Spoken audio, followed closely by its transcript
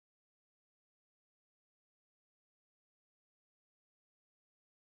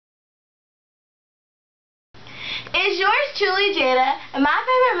It's yours truly, Jada, and my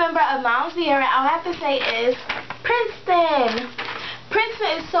favorite member of Mom's Sierra, I'll have to say, is Princeton.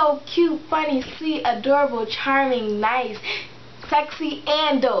 Princeton is so cute, funny, sweet, adorable, charming, nice, sexy,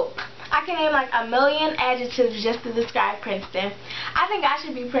 and dope. I can name like a million adjectives just to describe Princeton. I think I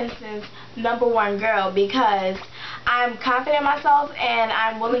should be Princeton's #1 girl because I'm confident in myself and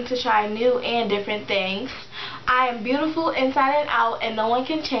I'm willing to try new and different things. I am beautiful inside and out and no one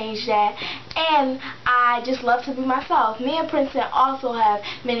can change that, and I just love to be myself. Me and Princeton also have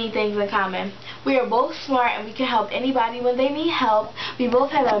many things in common. We are both smart and we can help anybody when they need help. We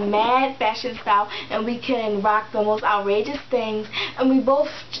both have a mad fashion style and we can rock the most outrageous things, and we both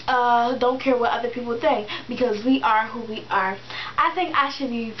don't care what other people think because we are who we are. I think I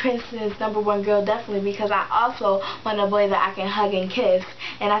should be Princeton's #1 girl, definitely, because I also want a boy that I can hug and kiss,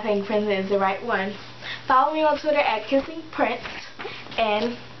 and I think Princeton is the right one. Follow me on Twitter at KissingPrince,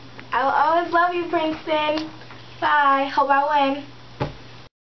 and I'll always love you, Princeton. Bye. Hope I win.